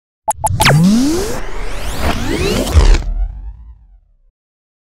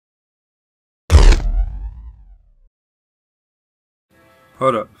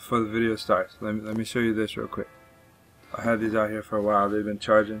Hold up, before the video starts, let me show you this real quick. I had these out here for a while. They've been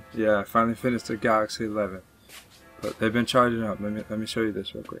charging. Yeah, I finally finished the Galaxy 11, but they've been charging up. Let me show you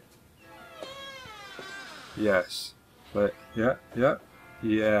this real quick. Yes, but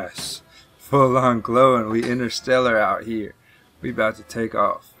yes, full on glowing. We interstellar out here. We about to take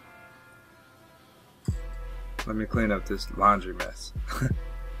off. Let me clean up this laundry mess.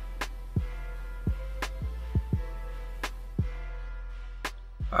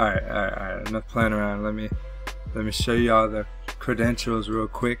 Alright, enough playing around. Let me show y'all the credentials real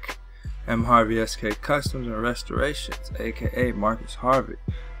quick. M. Harvey SK Customs and Restorations, aka Marcus Harvey.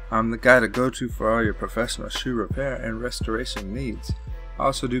 I'm the guy to go to for all your professional shoe repair and restoration needs. I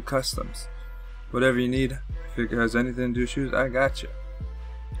also do customs. Whatever you need, if it has anything to do with shoes, I got you.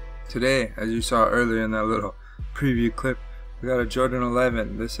 Today, as you saw earlier in that little preview clip, we got a Jordan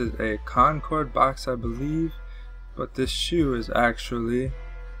 11. This is a Concord box, I believe, but this shoe is actually,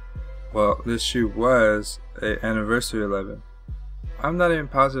 well, this shoe was an Anniversary 11. I'm not even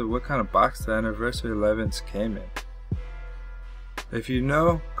positive what kind of box the Anniversary 11s came in. If you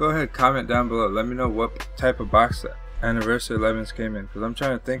know, go ahead, comment down below. Let me know what type of box the Anniversary 11s came in, because I'm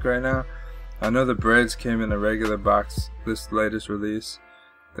trying to think right now. I know the Breads came in a regular box, this latest release.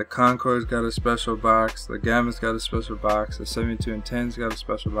 The Concord's got a special box. The Gamma's got a special box. The 72 and 10's got a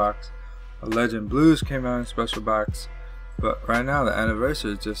special box. The Legend Blues came out in a special box. But right now the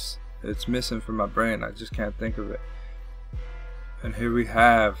Anniversary is just, it's missing from my brain. I just can't think of it. And here we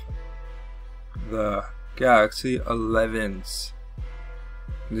have the Galaxy 11s.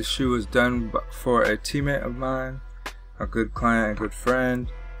 This shoe was done for a teammate of mine, a good client, a good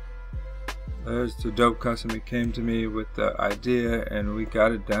friend. There's the dope custom. He came to me with the idea and we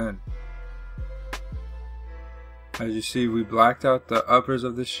got it done. As you see, we blacked out the uppers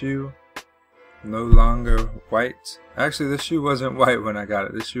of the shoe. No longer white. Actually, this shoe wasn't white when I got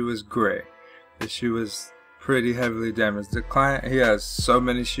it. This shoe was gray. This shoe was pretty heavily damaged. The client, he has so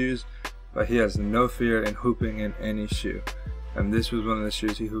many shoes, but he has no fear in hooping in any shoe. And this was one of the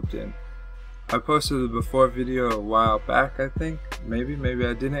shoes he hooped in. I posted the before video a while back, I think. Maybe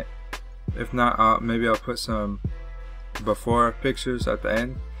I didn't. If not, maybe I'll put some before pictures at the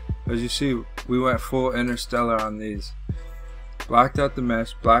end. As you see, we went full interstellar on these. Blacked out the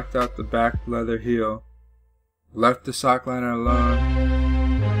mesh, blacked out the back leather heel, left the sock liner alone.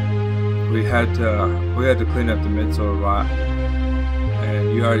 We had to clean up the midsole a lot,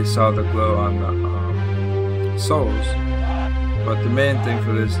 and you already saw the glow on the soles. But the main thing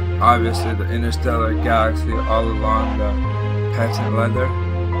for this, obviously, the interstellar galaxy all along the patent leather.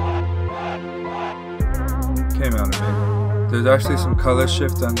 Came out amazing. There's actually some color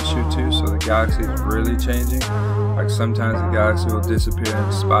shift on the shoe too, so the galaxy is really changing. Like sometimes the galaxy will disappear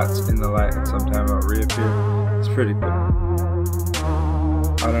in spots in the light and sometimes it'll reappear. It's pretty cool.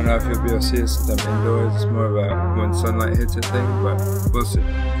 I don't know if you'll be able to see it since I'm indoors. It's more of a when sunlight hits a thing, but we'll see.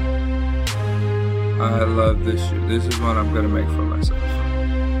 I love this shoe. This is one I'm going to make for myself.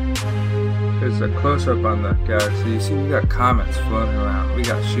 Here's a close-up on the galaxy. You see we got comets floating around. We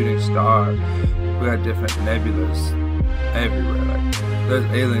got shooting stars. We got different nebulas everywhere. Like, there's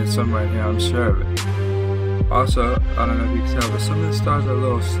aliens somewhere in here, I'm sure of it. Also, I don't know if you can tell, but some of the stars are a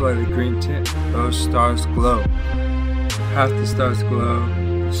little slightly green tint. Those stars glow. Half the stars glow,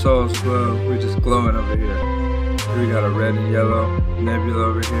 the souls glow. We're just glowing over here. We got a red and yellow nebula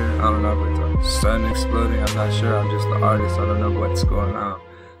over here. I don't know if it's a sun exploding. I'm not sure. I'm just the artist. I don't know what's going on.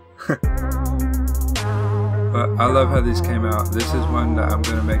 But I love how these came out. This is one that I'm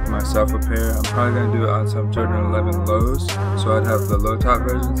going to make myself a pair. I'm probably going to do it on some Jordan 11 lows. So I'd have the low top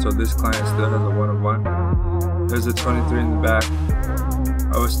version. So this client still has a 1-of-1. There's a 23 in the back.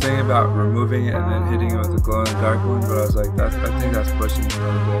 I was thinking about removing it and then hitting it with a glow in the dark one. But I was like, I think that's pushing it a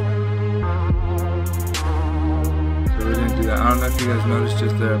little bit. So we didn't do that. I don't know if you guys noticed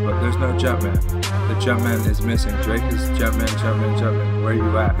just there, but there's no Jumpman. The Jumpman is missing. Drake is Jumpman. Where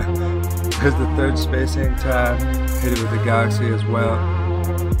you at? There's the third spacing tab, hit it with the Galaxy as well.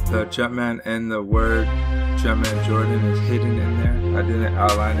 The Jumpman and the word Jumpman Jordan is hidden in there. I didn't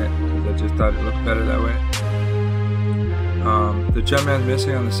outline it because I just thought it looked better that way. The Jumpman's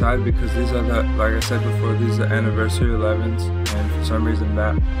missing on the side because these are the, like I said before, these are Anniversary 11s, and for some reason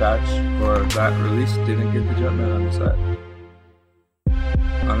that batch or that release didn't get the Jumpman on the side.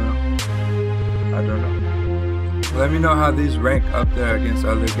 I don't know. Let me know how these rank up there against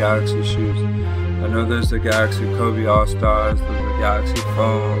other Galaxy shoes. I know there's the Galaxy Kobe All-Stars, there's the Galaxy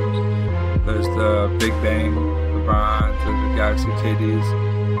Foams, there's the Big Bang LeBrons, there's the Galaxy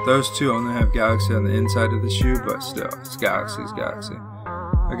KDs. Those two only have Galaxy on the inside of the shoe, but still, it's Galaxy's Galaxy.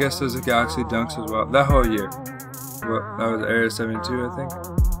 I guess there's a Galaxy Dunks as well. That whole year. Well, that was Area 72, I think.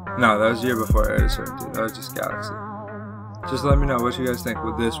 No, that was the year before Area 72. That was just Galaxy. Just let me know what you guys think.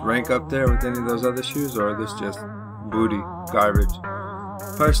 Would this rank up there with any of those other shoes, or is this just booty garbage?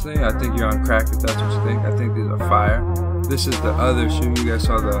 Personally, I think you're on crack if that's what you think. I think these are fire. This is the other shoe. You guys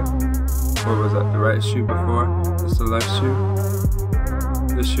saw the, what was that, the right shoe before? This is the left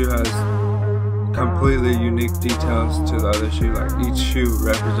shoe. This shoe has completely unique details to the other shoe. Like each shoe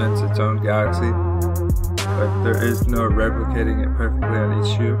represents its own galaxy. Like there is no replicating it perfectly on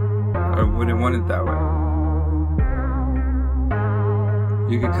each shoe. I wouldn't want it that way.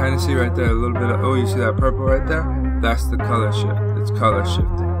 You can kind of see right there a little bit of, oh, you see that purple right there? That's the color shift. It's color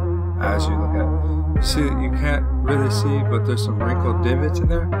shifting as you look at it. You see, you can't really see, but there's some wrinkled divots in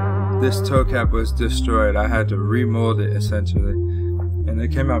there. This toe cap was destroyed. I had to remold it essentially, and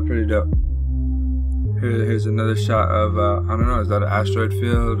it came out pretty dope. Here's another shot of, I don't know, is that an asteroid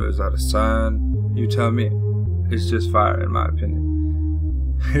field or is that a sun? You tell me. It's just fire in my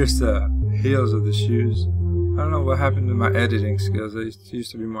opinion. Here's the heels of the shoes. I don't know what happened to my editing skills. They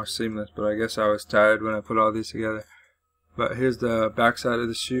used to be more seamless, but I guess I was tired when I put all these together. But here's the backside of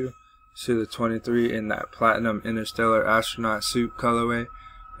the shoe. See the 23 in that platinum interstellar astronaut suit colorway.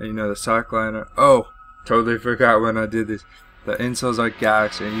 And you know the sock liner. Oh, totally forgot when I did this. The insoles are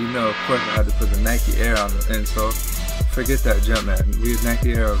Galaxy, and you know, of course, I had to put the Nike Air on the insole. Forget that jump, man. We have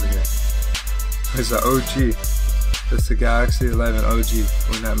Nike Air over here. It's the OG. It's the Galaxy 11 OG.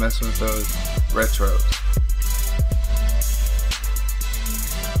 We're not messing with those retros.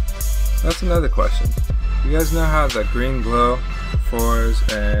 That's another question. You guys know how the Green Glow 4s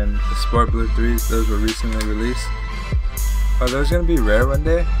and the Sport Blue 3s, those were recently released? Are those going to be rare one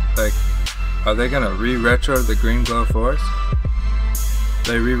day? Like, are they going to re-retro the Green Glow 4s?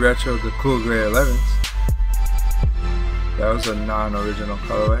 They re-retro the Cool Gray 11s. That was a non-original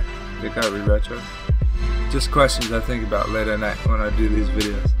colorway. They got re-retro. Just questions I think about late at night when I do these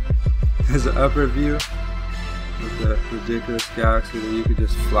videos. There's an upper view with the ridiculous galaxy that you could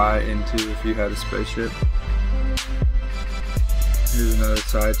just fly into if you had a spaceship. Here's another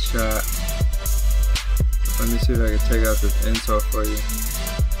side shot. Let me see if I can take out this insole for you.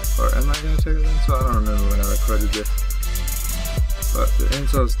 Or am I going to take out the insole? I don't remember when I recorded this. But the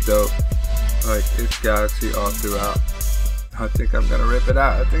insole's dope. Like, it's galaxy all throughout. I think I'm going to rip it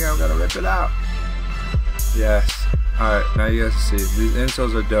out. Yes. Alright, now you guys see. These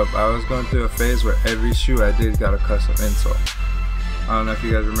insoles are dope. I was going through a phase where every shoe I did got a custom insole. I don't know if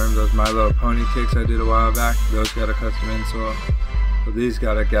you guys remember those My Little Pony kicks I did a while back. Those got a custom insole. But these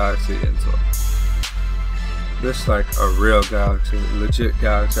got a Galaxy insole. This like a real Galaxy, legit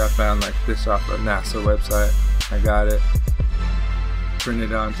Galaxy. I found like this off a NASA website. I got it,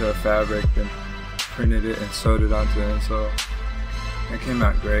 printed it onto a fabric, then printed it and sewed it onto the insole. It came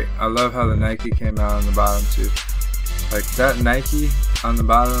out great. I love how the Nike came out on the bottom too. Like that Nike on the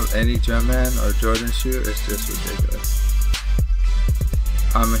bottom of any Jumpman or Jordan shoe is just ridiculous.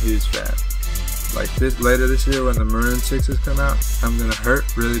 I'm a huge fan. Like this later this year when the Maroon 6s come out, I'm gonna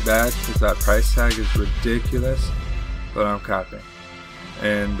hurt really bad because that price tag is ridiculous, but I'm copping.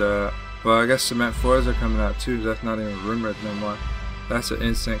 And well, I guess Cement 4s are coming out too. That's not even rumored no more. That's an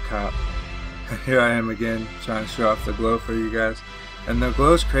instant cop. Here I am again trying to show off the glow for you guys. And the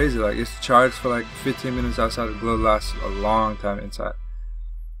glow's crazy. Like it's charged for like 15 minutes outside. The glow lasts a long time inside.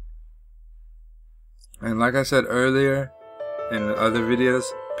 And like I said earlier in the other videos,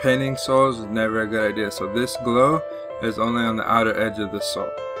 painting soles is never a good idea. So this glow is only on the outer edge of the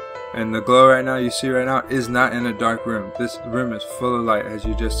sole. And the glow right now you see right now is not in a dark room. This room is full of light, as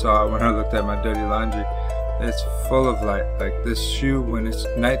you just saw when I looked at my dirty laundry. It's full of light. Like this shoe when it's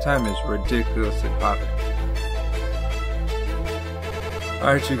nighttime is ridiculously popping.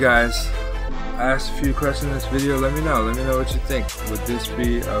 Alright you guys, I asked a few questions in this video. Let me know what you think. Would this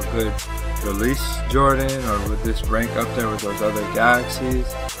be a good release Jordan, or would this rank up there with those other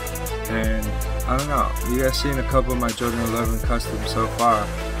Galaxies? And I don't know, you guys seen a couple of my Jordan 11 customs so far.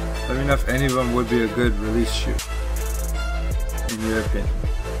 Let me know if any of them would be a good release shoe in your opinion.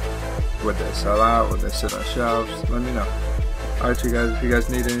 Would they sell out? Would they sit on shelves? Let me know. Alright you guys, if you guys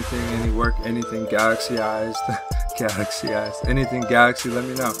need anything, any work, anything Galaxy-ized, anything Galaxy, let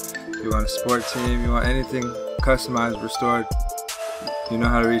me know. You want a sport team, you want anything customized, restored, you know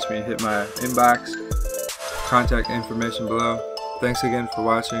how to reach me. Hit my inbox, contact information below. Thanks again for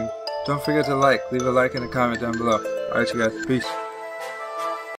watching. Don't forget to leave a like and a comment down below. Alright you guys, peace.